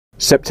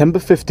September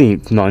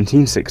 15th,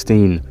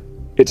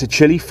 1916. It's a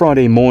chilly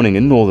Friday morning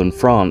in northern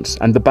France,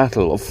 and the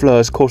Battle of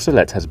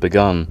Flers-Courcelette has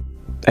begun.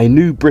 A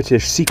new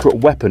British secret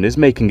weapon is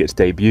making its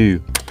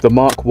debut, the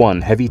Mark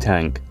I heavy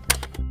tank.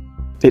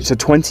 It's a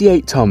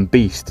 28-ton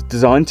beast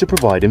designed to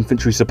provide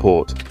infantry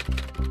support.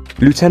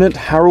 Lieutenant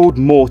Harold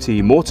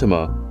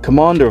Mortimer,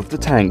 commander of the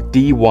tank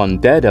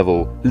D1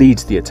 Daredevil,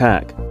 leads the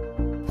attack.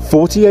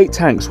 48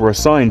 tanks were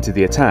assigned to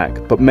the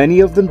attack, but many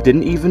of them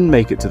didn't even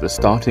make it to the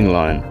starting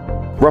line.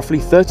 Roughly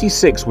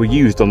 36 were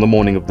used on the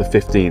morning of the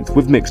 15th,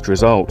 with mixed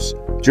results.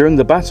 During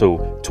the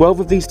battle, 12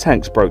 of these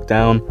tanks broke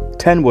down,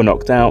 10 were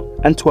knocked out,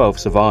 and 12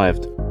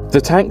 survived. The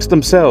tanks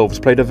themselves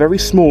played a very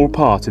small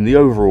part in the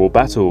overall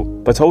battle,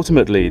 but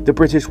ultimately the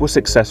British were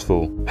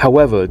successful.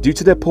 However, due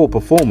to their poor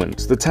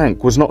performance, the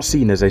tank was not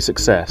seen as a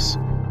success.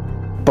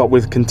 But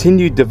with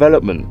continued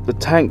development, the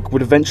tank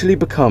would eventually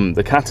become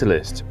the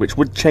catalyst, which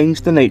would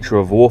change the nature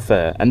of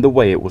warfare and the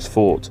way it was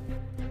fought.